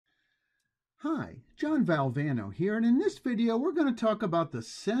Hi, John Valvano here, and in this video we're going to talk about the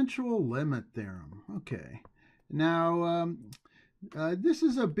central limit theorem. Okay, now this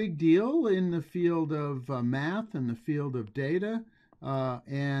is a big deal in the field of math and the field of data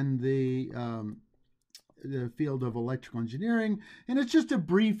and the field of electrical engineering, and it's just a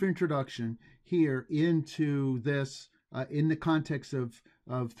brief introduction here into this in the context of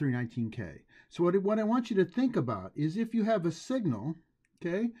 319K. So what I want you to think about is if you have a signal,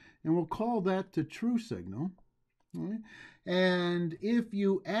 okay, and we'll call that the true signal. Right? And if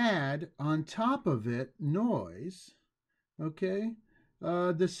you add on top of it noise, okay,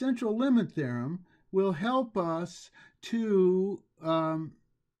 the central limit theorem will help us to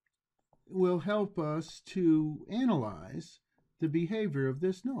analyze the behavior of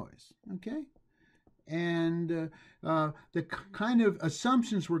this noise. Okay. And the kind of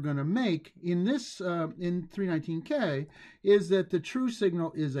assumptions we're going to make in this in 319K is that the true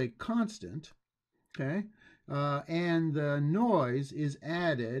signal is a constant, okay, and the noise is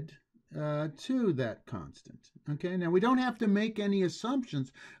added to that constant. Okay, now we don't have to make any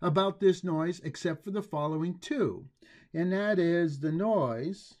assumptions about this noise except for the following two, and that is the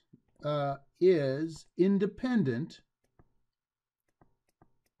noise is independent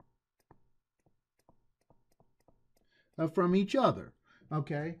from each other,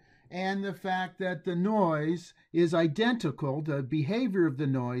 okay, and the fact that the noise is identical, the behavior of the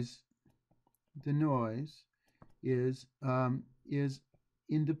noise is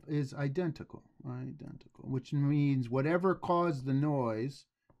identical, which means whatever caused the noise,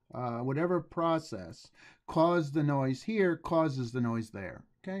 whatever process caused the noise here causes the noise there.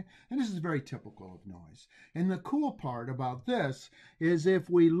 Okay, and this is very typical of noise. And the cool part about this is if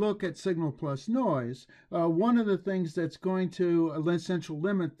we look at signal plus noise, one of the things that's going to the central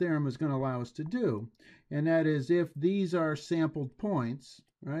limit theorem is going to allow us to do, and that is if these are sampled points,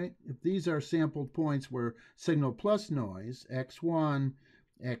 right? If these are sampled points where signal plus noise, x1,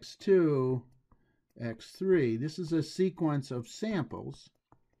 x2, x3, this is a sequence of samples.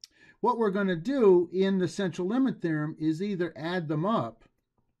 What we're going to do in the central limit theorem is either add them up,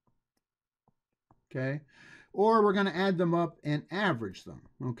 okay, or we're going to add them up and average them,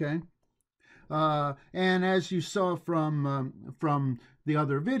 okay? And as you saw from the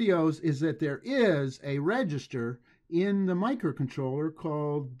other videos, is that there is a register in the microcontroller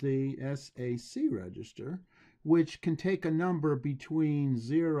called the SAC register, which can take a number between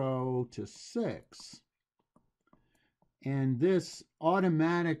 0 to 6. And this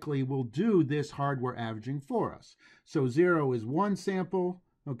automatically will do this hardware averaging for us. So 0 is one sample.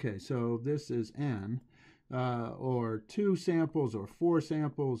 Okay, so this is n, or 2 samples, or 4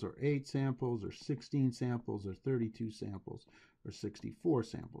 samples, or 8 samples, or 16 samples, or 32 samples, or 64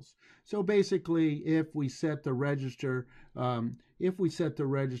 samples. So basically, if we set the register,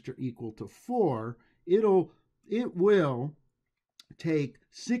 equal to 4, it will take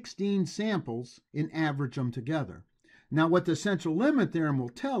 16 samples and average them together. Now, what the central limit theorem will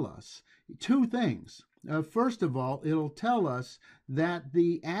tell us, two things. First of all, it'll tell us that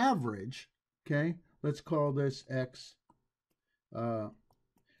the average, okay, let's call this average,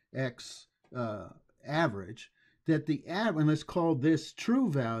 that the average, and let's call this true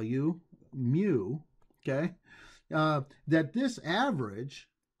value mu, okay, that this average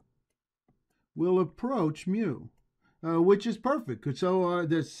will approach mu, which is perfect. So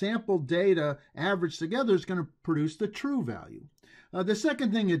the sample data averaged together is going to produce the true value. The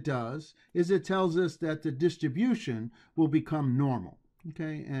second thing it does is it tells us that the distribution will become normal,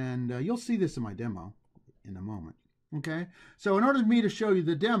 okay? And you'll see this in my demo in a moment, okay? So in order for me to show you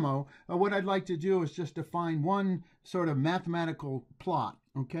the demo, what I'd like to do is just define one sort of mathematical plot,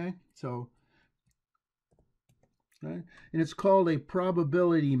 okay? So, okay? And it's called a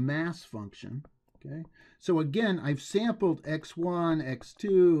probability mass function, okay? So again, I've sampled x1,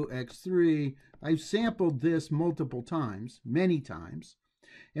 x2, x3. I've sampled this multiple times, many times.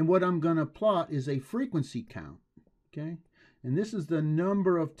 And what I'm going to plot is a frequency count, okay? And this is the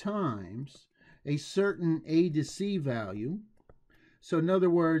number of times a certain A to C value. So in other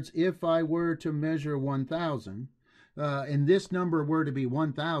words, if I were to measure 1,000, and this number were to be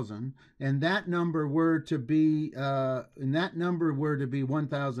 1,000, and that number were to be 1,001, and that number were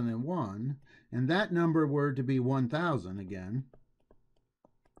to be 1,000 again,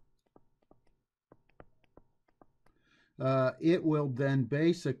 it will then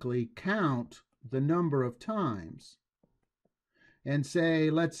basically count the number of times, and say,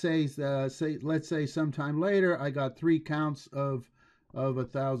 let's say sometime later I got 3 counts of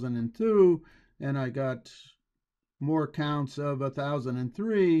 1,002, and I got more counts of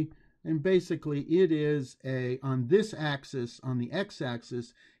 1,003, And basically it is on this axis, on the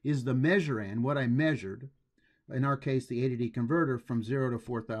x-axis, is the measure-in, what I measured, in our case the A to D converter from 0 to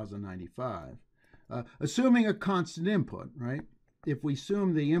 4095. Assuming a constant input, right? If we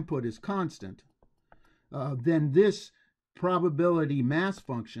assume the input is constant, then this probability mass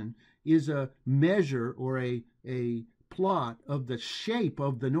function is a measure or a plot of the shape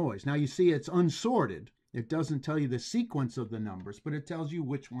of the noise. Now you see it's unsorted. It doesn't tell you the sequence of the numbers, but it tells you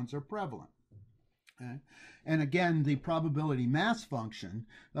which ones are prevalent. Okay? And again, the probability mass function,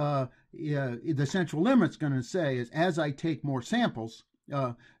 the central limit's going to say is as I take more samples,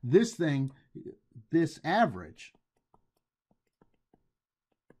 this average,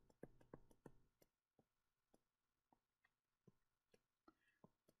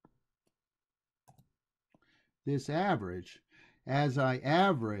 as I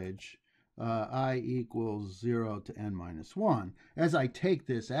average, I equals 0 to n minus 1. As I take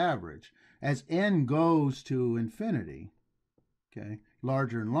this average, as n goes to infinity, okay,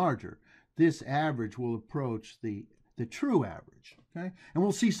 larger and larger, this average will approach the true average. Okay, and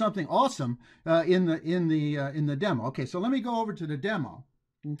we'll see something awesome in the demo. Okay, so let me go over to the demo.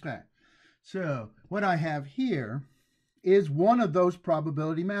 Okay, so what I have here is one of those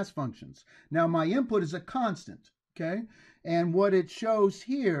probability mass functions. Now my input is a constant, okay? And what it shows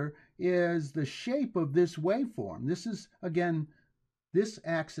here is the shape of this waveform. This is, again, this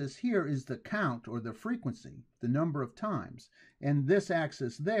axis here is the count or the frequency, the number of times. And this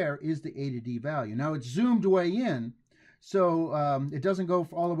axis there is the A to D value. Now it's zoomed way in, so it doesn't go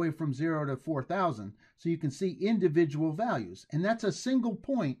all the way from 0 to 4,000. So you can see individual values. And that's a single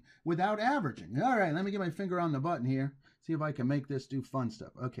point without averaging. All right, let me get my finger on the button here. See if I can make this do fun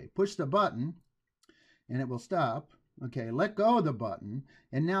stuff. Okay, push the button and it will stop. Okay, let go of the button.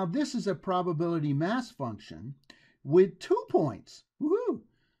 And now this is a probability mass function with 2 points. Woohoo!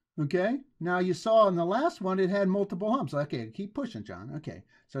 Okay, now you saw in the last one it had multiple humps. Okay, keep pushing, John. Okay,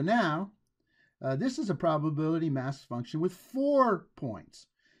 so now this is a probability mass function with 4 points.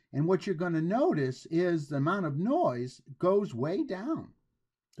 And what you're going to notice is the amount of noise goes way down.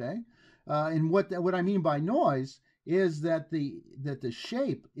 Okay, and what I mean by noise is that the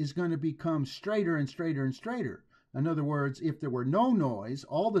shape is going to become straighter and straighter and straighter. In other words, if there were no noise,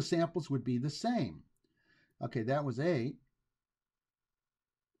 all the samples would be the same. Okay, that was 8.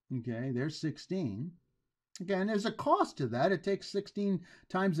 Okay, there's 16. Again, there's a cost to that. It takes 16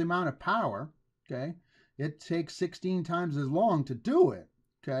 times the amount of power. Okay, it takes 16 times as long to do it.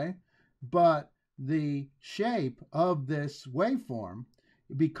 Okay, but the shape of this waveform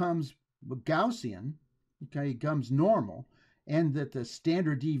becomes Gaussian. Okay, it becomes normal, and that the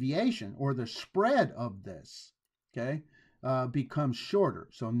standard deviation or the spread of this, okay, becomes shorter.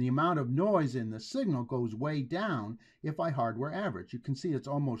 So the amount of noise in the signal goes way down if I hardware average. You can see it's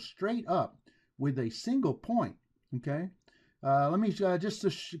almost straight up with a single point. Okay, let me just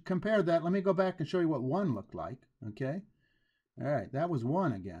to compare that. Let me go back and show you what 1 looked like. Okay, all right, that was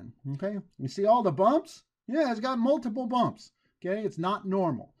 1 again. Okay, you see all the bumps? Yeah, it's got multiple bumps. Okay, it's not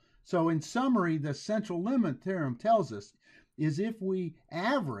normal. So in summary, the central limit theorem tells us is if we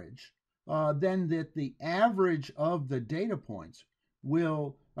average, then that the average of the data points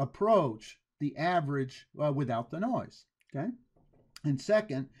will approach the average without the noise. Okay, and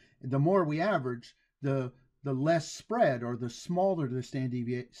second, the more we average, the less spread or the smaller the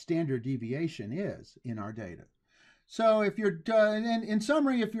standard deviation is in our data. So if you're, in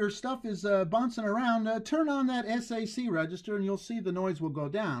summary, if your stuff is bouncing around, turn on that SAC register and you'll see the noise will go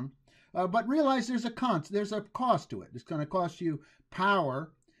down. But realize there's a cost to it. It's going to cost you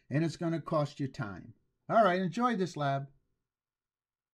power and it's going to cost you time. All right, enjoy this lab.